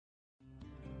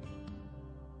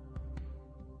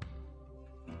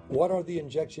What are the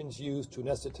injections used to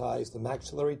anesthetize the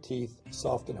maxillary teeth,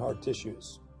 soft and hard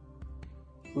tissues?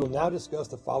 We will now discuss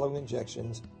the following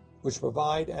injections which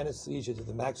provide anesthesia to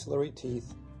the maxillary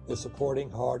teeth, their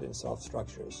supporting hard and soft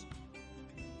structures.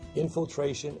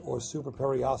 Infiltration or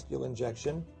supraperiosteal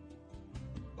injection,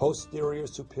 posterior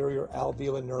superior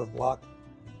alveolar nerve block,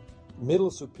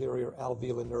 middle superior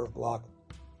alveolar nerve block,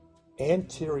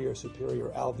 anterior superior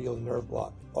alveolar nerve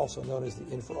block, also known as the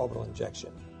infraorbital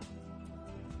injection,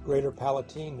 greater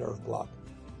palatine nerve block,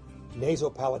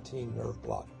 nasopalatine nerve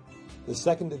block, the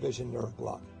second division nerve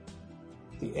block,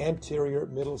 the anterior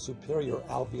middle superior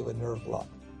alveolar nerve block,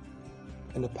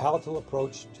 and the palatal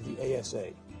approach to the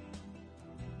ASA.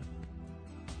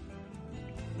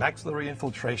 Maxillary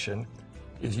infiltration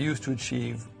is used to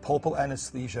achieve pulpal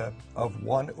anesthesia of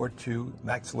one or two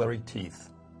maxillary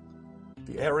teeth.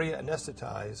 The area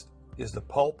anesthetized is the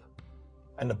pulp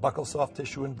and the buccal soft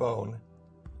tissue and bone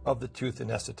of the tooth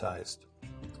anesthetized.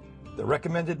 The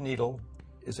recommended needle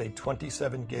is a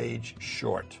 27 gauge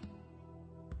short.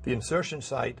 The insertion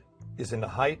site is in the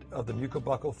height of the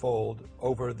mucobuccal fold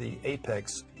over the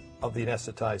apex of the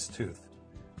anesthetized tooth.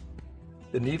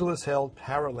 The needle is held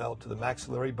parallel to the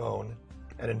maxillary bone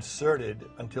and inserted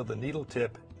until the needle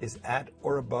tip is at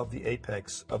or above the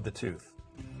apex of the tooth.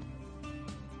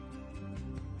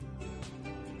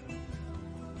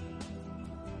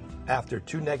 After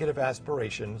 2 negative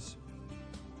aspirations,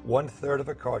 1/3 of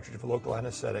a cartridge of local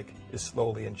anesthetic is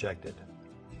slowly injected.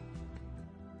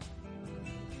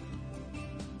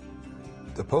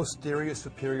 The posterior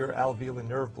superior alveolar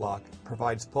nerve block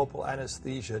provides pulpal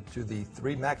anesthesia to the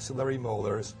 3 maxillary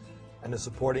molars and the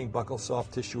supporting buccal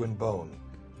soft tissue and bone.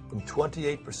 In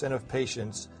 28% of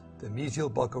patients, the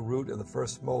mesial buccal root of the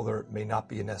first molar may not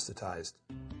be anesthetized.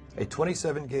 A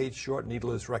 27 gauge short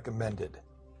needle is recommended.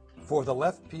 For the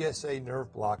left PSA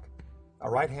nerve block, a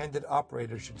right-handed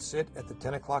operator should sit at the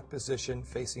 10 o'clock position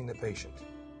facing the patient.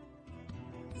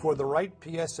 For the right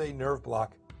PSA nerve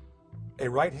block, a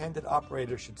right-handed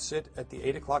operator should sit at the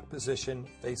 8 o'clock position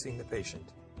facing the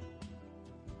patient.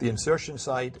 The insertion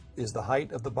site is the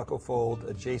height of the buccal fold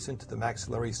adjacent to the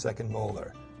maxillary second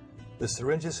molar. The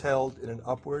syringe is held in an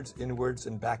upwards, inwards,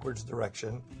 and backwards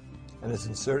direction and is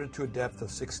inserted to a depth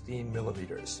of 16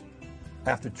 millimeters.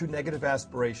 After 2 negative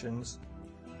aspirations,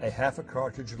 a half a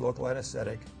cartridge of local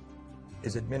anesthetic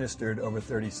is administered over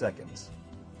 30 seconds.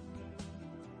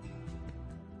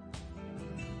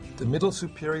 The middle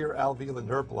superior alveolar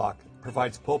nerve block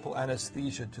provides pulpal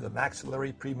anesthesia to the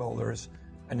maxillary premolars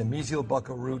and the mesial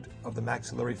buccal root of the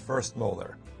maxillary first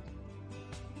molar.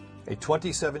 A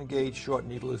 27 gauge short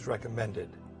needle is recommended.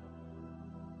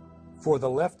 For the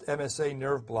left MSA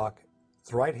nerve block,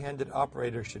 the right-handed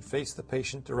operator should face the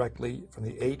patient directly from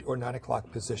the 8 or 9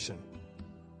 o'clock position.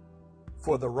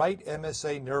 For the right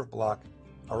MSA nerve block,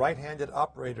 a right-handed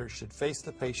operator should face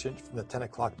the patient from the 10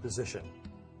 o'clock position.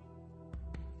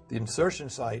 The insertion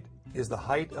site is the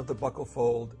height of the buccal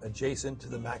fold adjacent to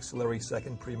the maxillary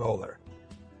second premolar.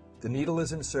 The needle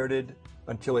is inserted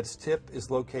until its tip is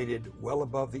located well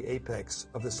above the apex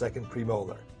of the second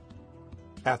premolar.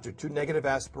 After 2 negative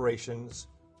aspirations,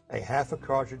 a half a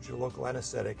cartridge of local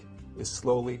anesthetic is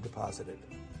slowly deposited.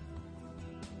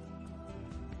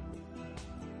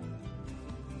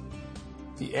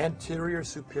 The anterior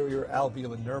superior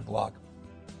alveolar nerve block,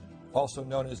 also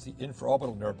known as the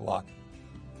infraorbital nerve block,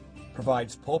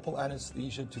 provides pulpal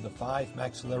anesthesia to the 5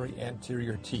 maxillary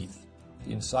anterior teeth,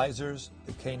 the incisors,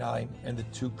 the canine, and the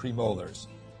 2 premolars,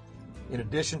 in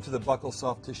addition to the buccal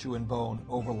soft tissue and bone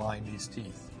overlying these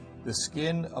teeth. The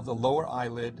skin of the lower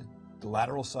eyelid, the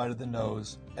lateral side of the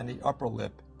nose, and the upper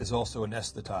lip is also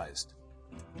anesthetized.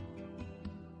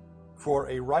 For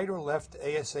a right or left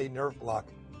ASA nerve block,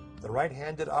 the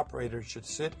right-handed operator should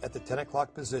sit at the 10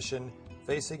 o'clock position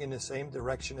facing in the same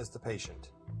direction as the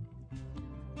patient.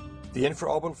 The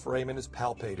infraorbital foramen is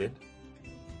palpated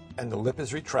and the lip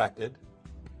is retracted.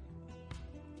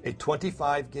 A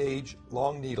 25 gauge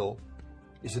long needle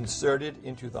is inserted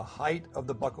into the height of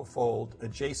the buccal fold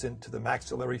adjacent to the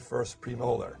maxillary first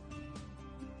premolar.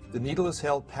 The needle is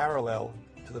held parallel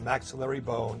to the maxillary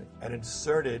bone and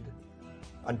inserted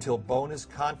until bone is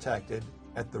contacted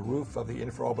at the roof of the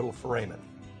infraorbital foramen.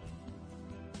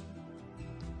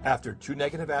 After 2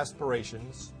 negative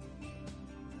aspirations,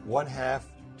 1/2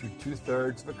 to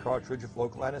 2/3 of a cartridge of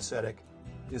local anesthetic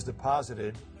is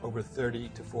deposited over 30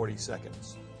 to 40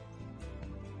 seconds.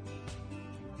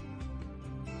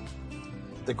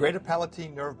 The greater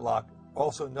palatine nerve block,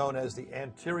 also known as the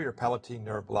anterior palatine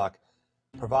nerve block,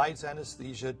 provides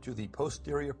anesthesia to the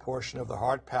posterior portion of the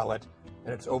hard palate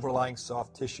and its overlying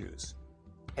soft tissues,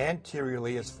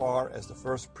 anteriorly as far as the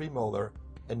first premolar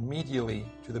and medially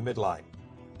to the midline.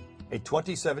 A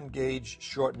 27-gauge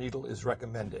short needle is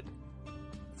recommended.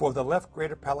 For the left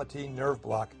greater palatine nerve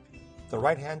block, the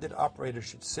right-handed operator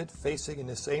should sit facing in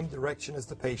the same direction as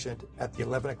the patient at the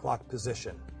 11 o'clock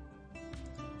position.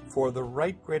 For the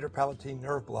right greater palatine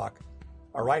nerve block,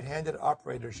 a right-handed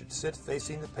operator should sit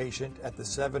facing the patient at the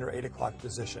 7 or 8 o'clock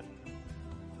position.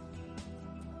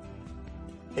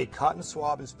 A cotton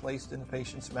swab is placed in the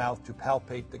patient's mouth to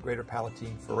palpate the greater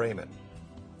palatine foramen.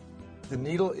 The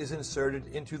needle is inserted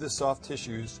into the soft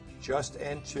tissues just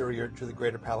anterior to the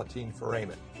greater palatine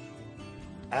foramen.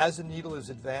 As the needle is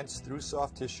advanced through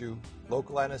soft tissue,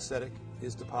 local anesthetic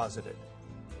is deposited.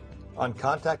 On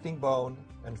contacting bone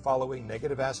and following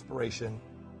negative aspiration,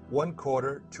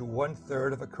 1/4 to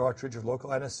 1/3 of a cartridge of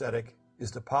local anesthetic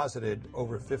is deposited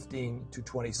over 15 to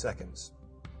 20 seconds.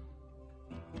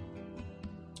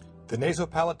 The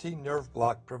nasopalatine nerve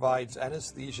block provides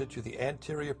anesthesia to the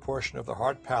anterior portion of the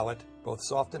hard palate, both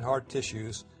soft and hard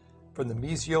tissues, from the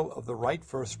mesial of the right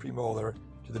first premolar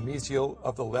to the mesial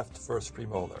of the left first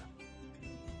premolar.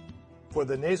 For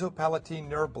the nasopalatine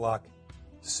nerve block,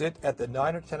 sit at the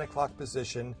 9 or 10 o'clock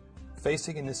position,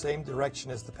 facing in the same direction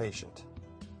as the patient.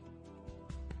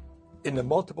 In the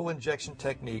multiple injection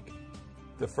technique,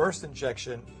 the first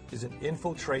injection is an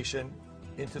infiltration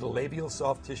into the labial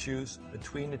soft tissues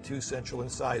between the two central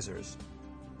incisors.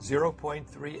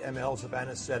 0.3 mL of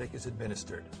anesthetic is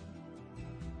administered.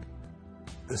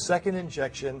 The second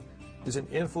injection is an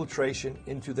infiltration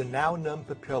into the now numb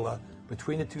papilla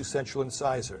between the two central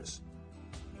incisors.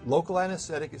 Local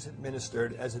anesthetic is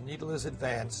administered as the needle is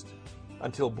advanced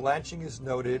until blanching is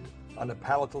noted on the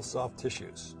palatal soft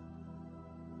tissues.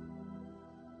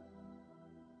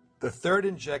 The third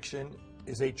injection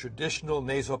is a traditional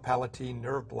nasopalatine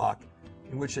nerve block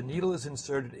in which a needle is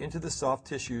inserted into the soft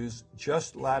tissues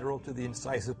just lateral to the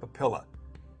incisive papilla.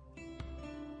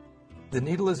 The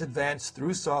needle is advanced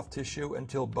through soft tissue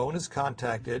until bone is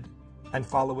contacted, and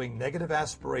following negative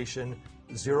aspiration,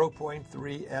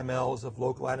 0.3 mL of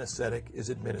local anesthetic is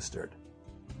administered.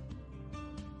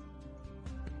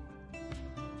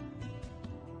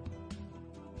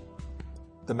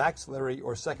 The maxillary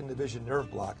or second division nerve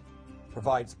block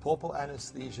provides pulpal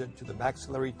anesthesia to the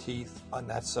maxillary teeth on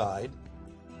that side,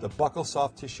 the buccal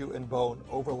soft tissue and bone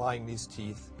overlying these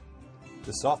teeth,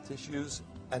 the soft tissues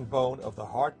and bone of the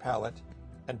hard palate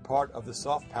and part of the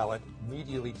soft palate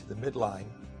medially to the midline,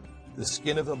 the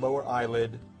skin of the lower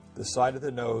eyelid, the side of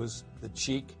the nose, the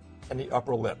cheek, and the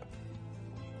upper lip.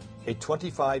 A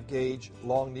 25-gauge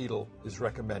long needle is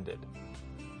recommended.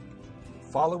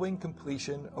 Following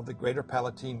completion of the greater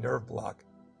palatine nerve block,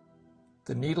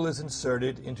 the needle is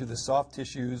inserted into the soft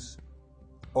tissues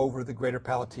over the greater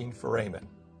palatine foramen.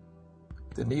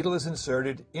 The needle is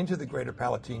inserted into the greater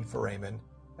palatine foramen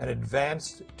and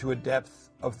advanced to a depth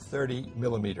of 30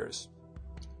 millimeters.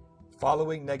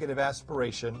 Following negative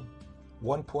aspiration,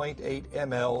 1.8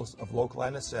 mL of local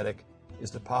anesthetic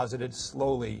is deposited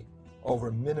slowly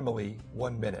over minimally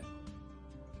 1 minute.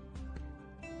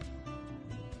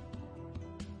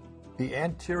 The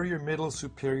anterior middle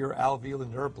superior alveolar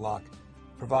nerve block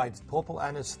provides pulpal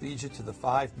anesthesia to the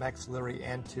 5 maxillary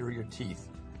anterior teeth,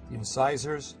 the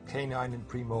incisors, canine, and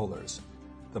premolars,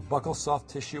 the buccal soft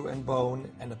tissue and bone,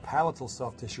 and the palatal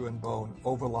soft tissue and bone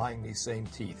overlying these same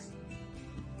teeth.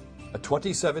 A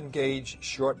 27-gauge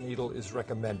short needle is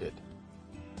recommended.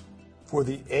 For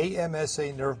the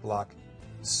AMSA nerve block,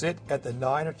 sit at the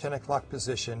 9 or 10 o'clock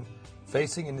position,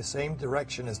 facing in the same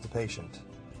direction as the patient.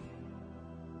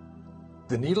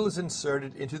 The needle is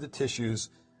inserted into the tissues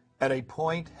at a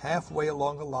point halfway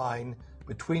along the line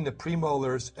between the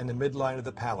premolars and the midline of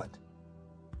the palate.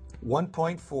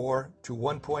 1.4 to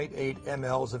 1.8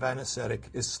 mL of anesthetic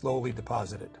is slowly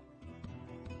deposited.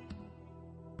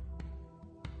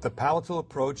 The palatal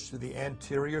approach to the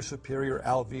anterior superior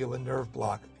alveolar nerve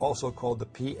block, also called the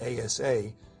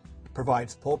PASA,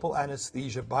 provides pulpal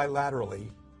anesthesia bilaterally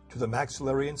to the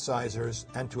maxillary incisors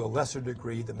and to a lesser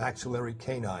degree the maxillary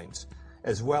canines,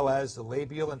 as well as the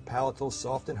labial and palatal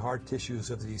soft and hard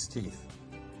tissues of these teeth.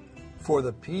 For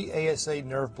the PASA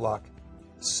nerve block,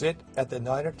 sit at the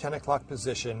 9 or 10 o'clock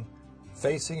position,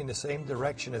 facing in the same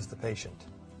direction as the patient.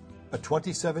 A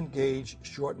 27-gauge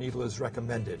short needle is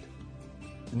recommended.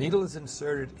 The needle is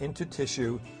inserted into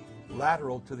tissue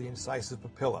lateral to the incisive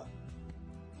papilla.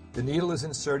 The needle is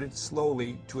inserted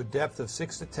slowly to a depth of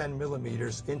 6 to 10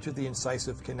 millimeters into the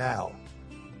incisive canal.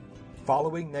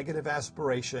 Following negative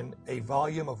aspiration, a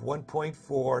volume of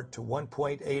 1.4 to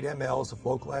 1.8 mL of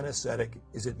local anesthetic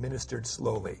is administered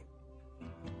slowly.